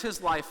banked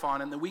his life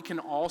on and that we can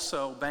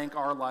also bank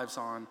our lives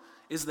on,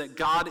 is that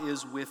God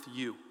is with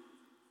you.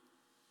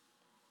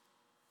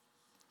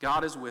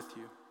 God is with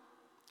you.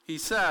 He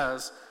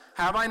says,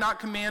 "Have I not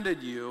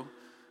commanded you?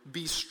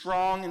 Be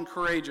strong and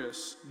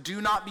courageous.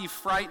 Do not be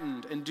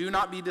frightened and do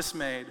not be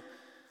dismayed.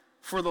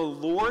 For the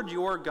Lord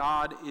your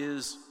God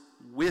is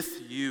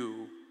with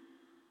you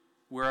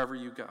wherever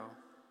you go."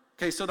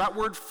 Okay, so that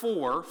word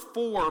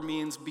for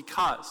means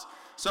because.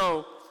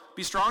 So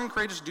be strong and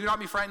courageous, do not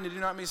be frightened, and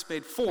do not be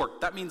dismayed. For,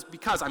 that means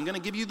because. I'm going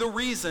to give you the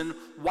reason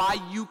why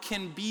you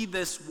can be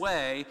this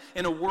way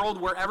in a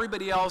world where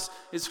everybody else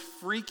is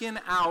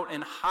freaking out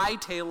and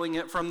hightailing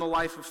it from the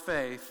life of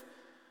faith,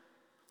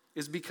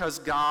 is because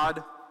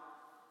God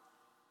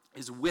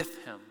is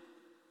with him.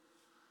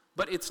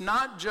 But it's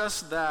not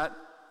just that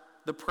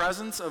the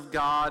presence of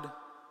God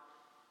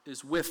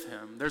is with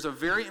him. There's a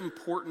very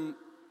important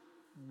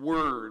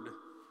word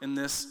in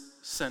this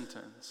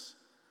sentence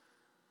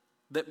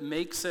that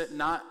makes it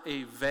not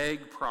a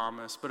vague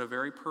promise, but a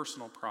very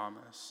personal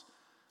promise.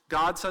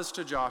 God says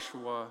to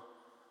Joshua,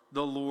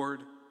 "The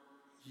Lord,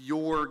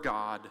 your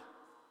God,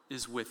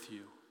 is with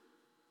you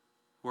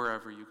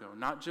wherever you go."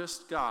 Not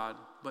just God,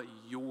 but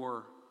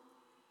your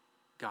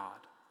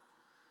God.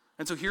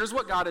 And so here's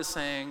what God is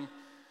saying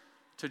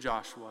to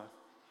Joshua.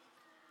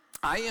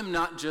 I am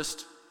not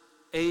just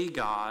a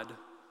God,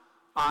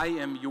 I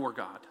am your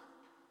God.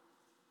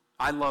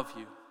 I love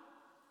you.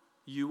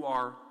 You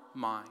are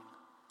mine.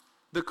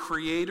 The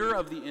creator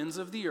of the ends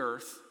of the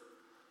earth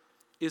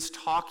is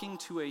talking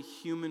to a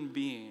human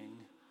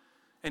being,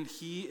 and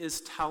he is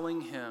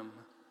telling him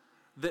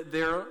that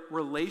their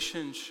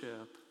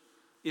relationship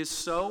is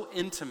so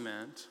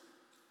intimate,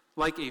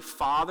 like a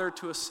father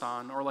to a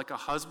son or like a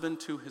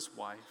husband to his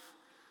wife,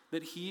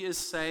 that he is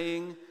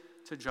saying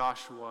to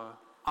Joshua,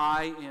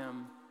 I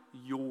am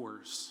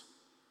yours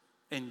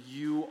and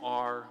you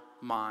are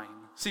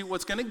mine. See,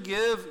 what's going to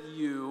give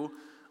you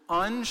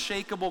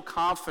unshakable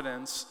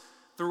confidence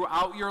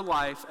throughout your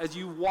life as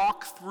you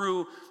walk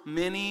through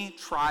many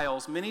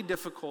trials, many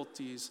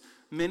difficulties,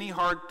 many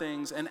hard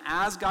things, and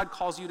as God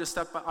calls you to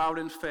step out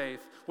in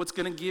faith, what's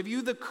going to give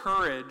you the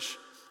courage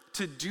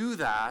to do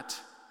that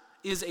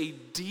is a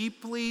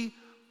deeply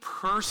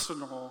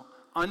personal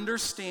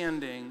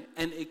understanding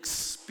and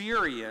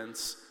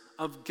experience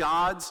of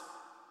God's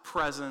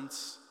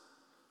presence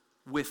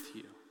with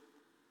you.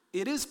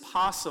 It is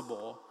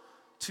possible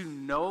to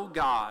know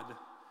God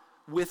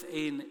with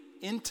an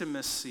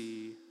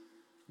intimacy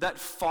that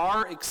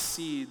far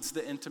exceeds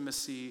the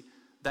intimacy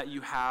that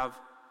you have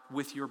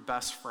with your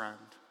best friend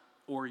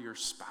or your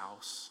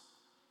spouse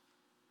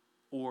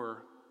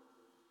or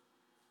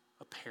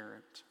a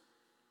parent.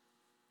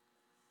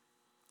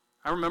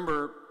 I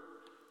remember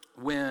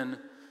when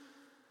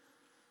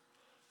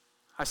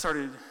I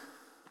started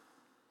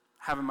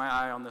having my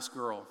eye on this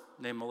girl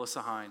named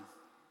Melissa Hine.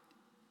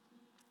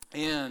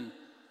 And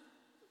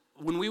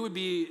when we would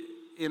be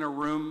in a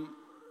room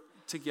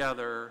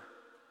together,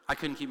 I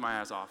couldn't keep my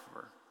eyes off of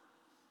her.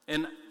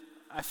 And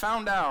I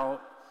found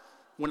out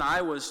when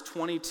I was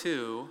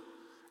 22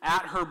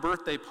 at her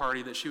birthday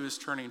party that she was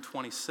turning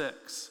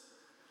 26.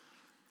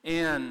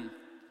 And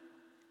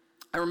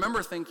I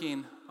remember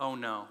thinking, oh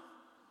no,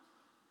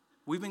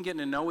 we've been getting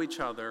to know each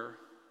other,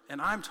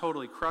 and I'm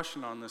totally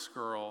crushing on this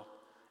girl,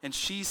 and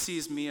she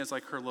sees me as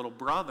like her little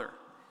brother.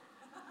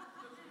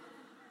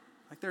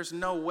 Like, there's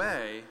no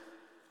way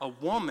a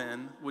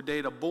woman would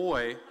date a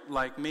boy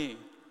like me.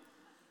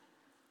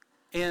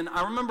 And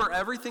I remember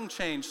everything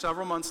changed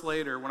several months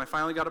later when I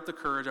finally got up the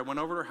courage. I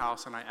went over to her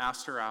house and I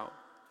asked her out.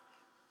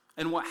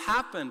 And what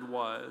happened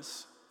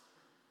was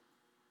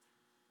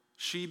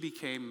she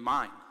became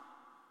mine.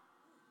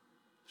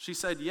 She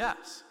said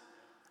yes.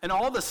 And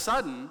all of a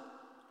sudden,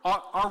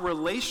 our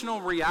relational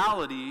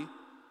reality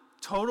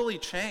totally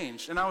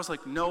changed. And I was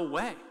like, no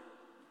way.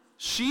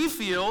 She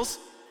feels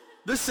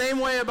the same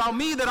way about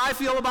me that I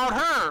feel about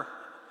her.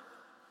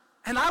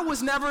 And I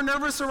was never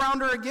nervous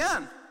around her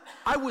again.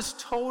 I was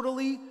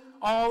totally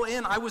all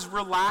in. I was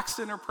relaxed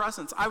in her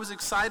presence. I was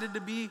excited to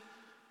be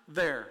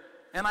there.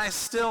 And I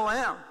still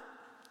am.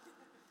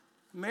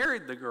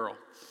 Married the girl.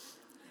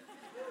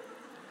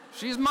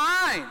 She's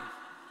mine.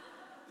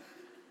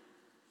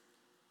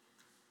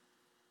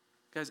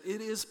 Guys,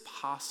 it is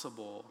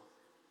possible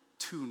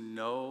to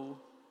know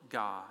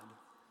God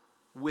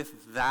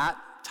with that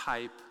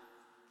type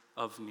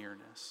of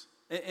nearness.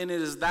 And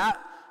it is that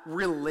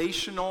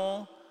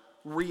relational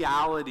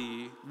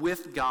reality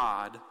with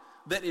God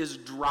that is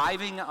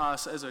driving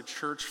us as a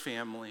church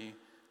family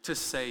to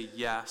say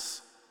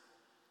yes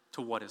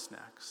to what is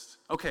next.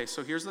 Okay,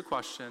 so here's the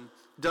question.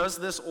 Does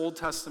this Old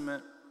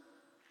Testament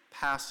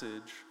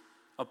passage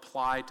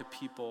apply to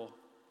people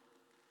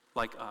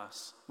like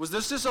us? Was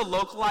this just a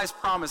localized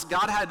promise?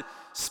 God had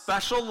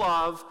special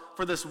love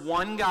for this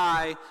one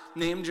guy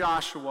named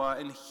Joshua,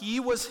 and he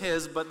was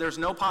his, but there's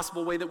no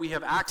possible way that we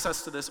have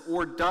access to this.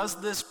 Or does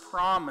this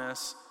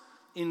promise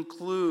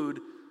include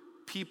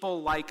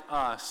people like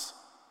us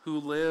who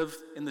live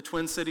in the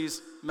Twin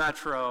Cities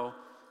metro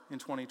in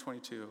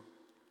 2022?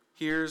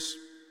 Here's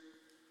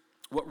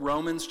what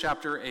Romans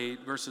chapter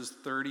 8, verses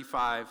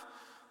 35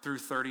 through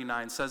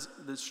 39 says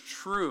that's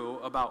true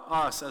about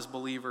us as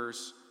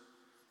believers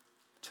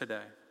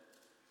today.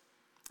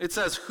 It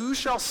says, "Who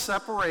shall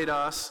separate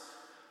us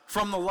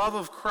from the love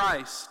of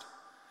Christ?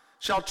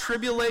 Shall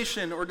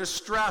tribulation or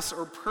distress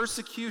or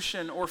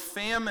persecution or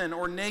famine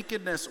or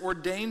nakedness or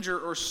danger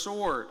or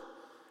sword?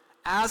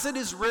 As it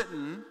is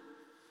written,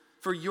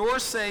 for your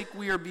sake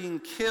we are being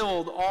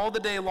killed all the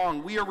day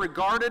long. We are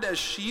regarded as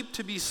sheep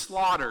to be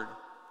slaughtered.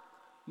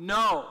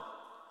 No,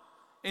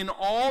 in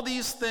all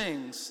these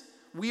things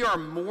we are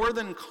more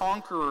than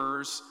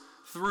conquerors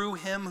through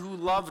him who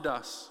loved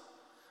us.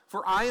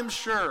 For I am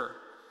sure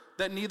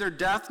that neither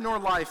death nor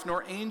life,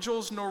 nor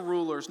angels nor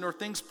rulers, nor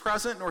things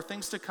present nor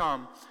things to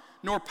come,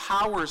 nor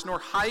powers, nor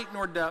height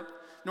nor depth,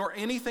 nor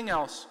anything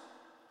else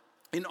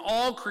in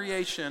all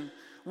creation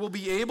will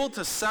be able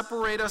to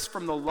separate us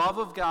from the love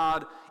of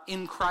God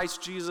in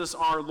Christ Jesus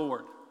our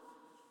Lord."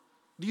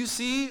 Do you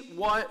see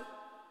what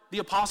the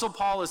Apostle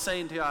Paul is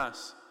saying to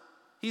us?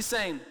 He's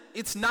saying,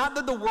 it's not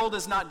that the world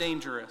is not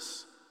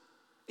dangerous.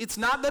 It's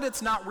not that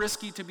it's not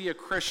risky to be a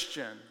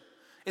Christian.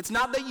 It's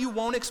not that you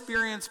won't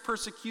experience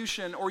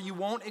persecution or you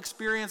won't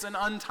experience an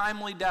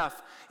untimely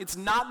death. It's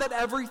not that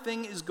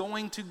everything is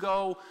going to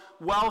go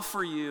well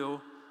for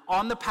you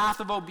on the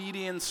path of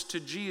obedience to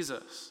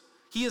Jesus.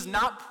 He is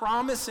not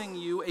promising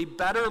you a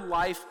better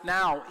life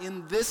now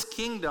in this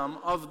kingdom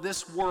of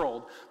this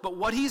world. But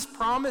what he's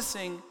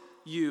promising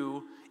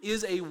you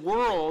is a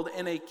world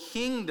and a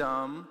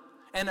kingdom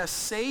and a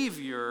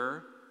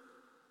Savior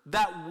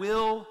that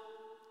will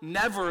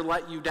never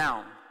let you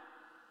down.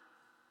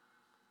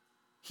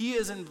 He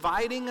is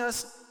inviting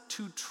us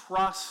to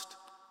trust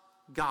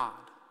God.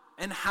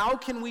 And how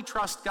can we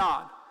trust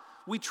God?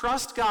 We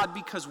trust God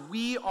because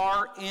we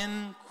are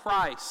in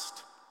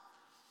Christ.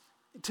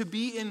 To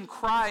be in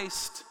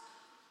Christ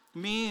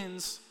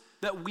means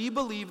that we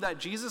believe that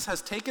Jesus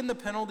has taken the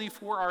penalty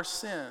for our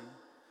sin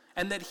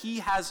and that he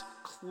has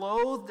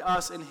clothed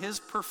us in his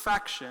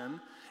perfection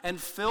and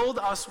filled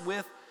us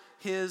with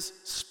his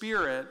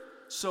Spirit,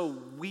 so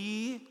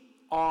we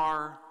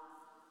are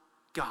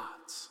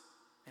God's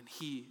and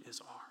he is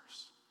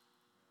ours.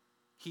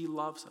 He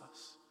loves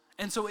us.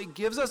 And so it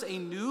gives us a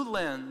new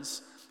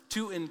lens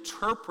to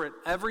interpret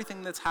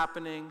everything that's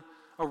happening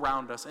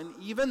around us. And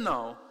even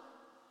though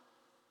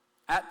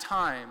at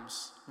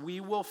times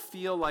we will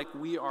feel like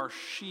we are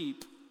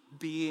sheep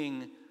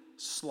being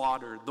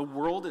slaughtered, the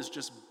world is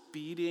just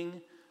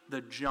beating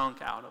the junk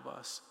out of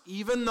us.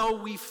 Even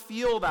though we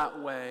feel that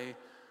way,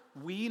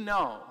 we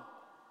know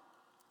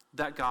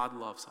that God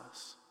loves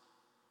us.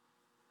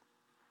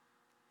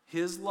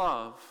 His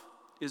love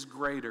is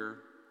greater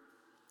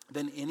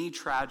than any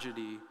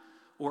tragedy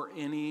or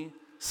any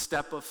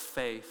step of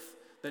faith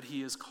that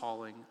he is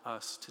calling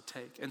us to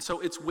take. And so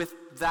it's with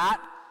that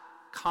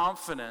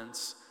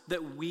confidence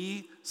that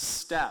we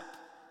step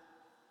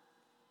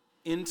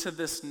into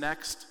this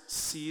next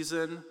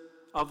season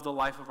of the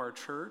life of our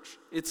church.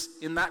 It's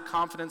in that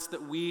confidence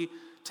that we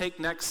take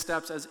next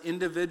steps as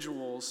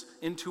individuals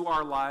into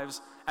our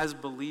lives as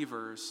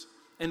believers.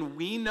 And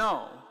we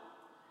know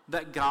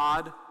that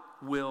God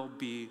will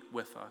be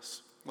with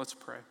us. Let's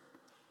pray.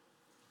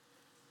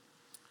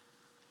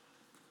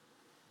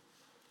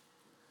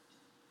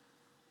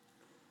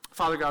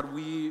 Father God,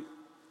 we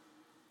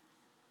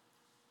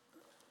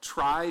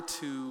try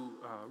to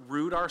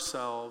root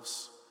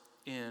ourselves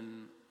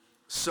in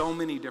so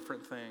many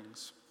different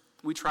things.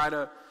 We try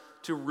to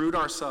root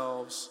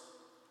ourselves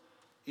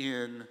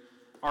in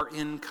our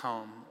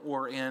income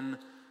or in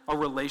a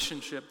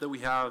relationship that we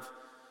have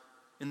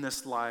in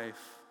this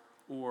life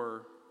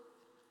or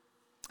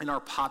in our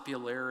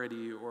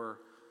popularity or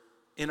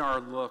in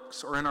our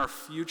looks or in our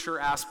future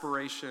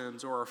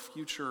aspirations or our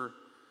future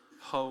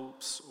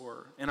hopes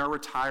or in our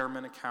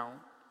retirement account.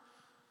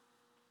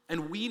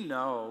 And we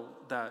know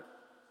that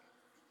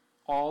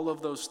all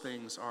of those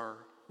things are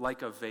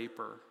like a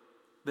vapor.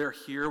 They're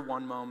here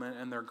one moment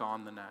and they're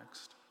gone the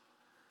next.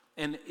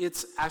 And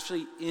it's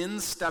actually in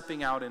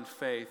stepping out in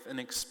faith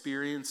and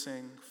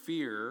experiencing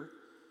fear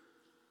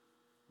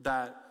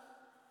that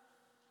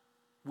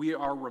we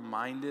are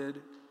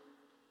reminded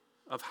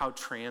of how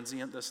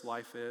transient this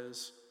life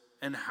is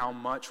and how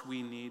much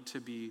we need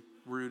to be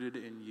rooted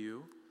in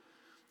you.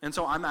 And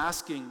so I'm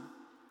asking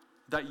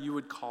that you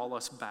would call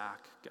us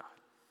back, God.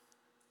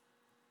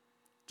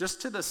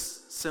 Just to the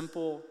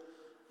simple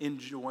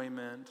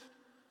enjoyment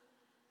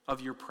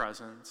of your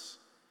presence,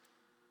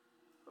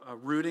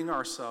 rooting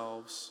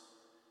ourselves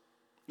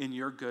in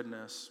your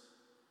goodness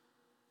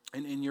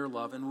and in your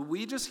love. And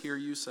we just hear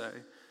you say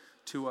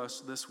to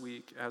us this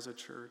week as a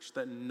church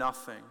that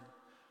nothing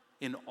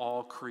in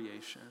all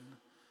creation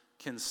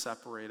can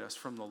separate us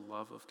from the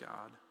love of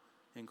God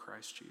in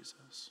Christ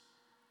Jesus.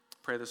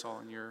 Pray this all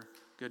in your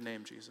good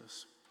name,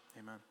 Jesus.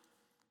 Amen.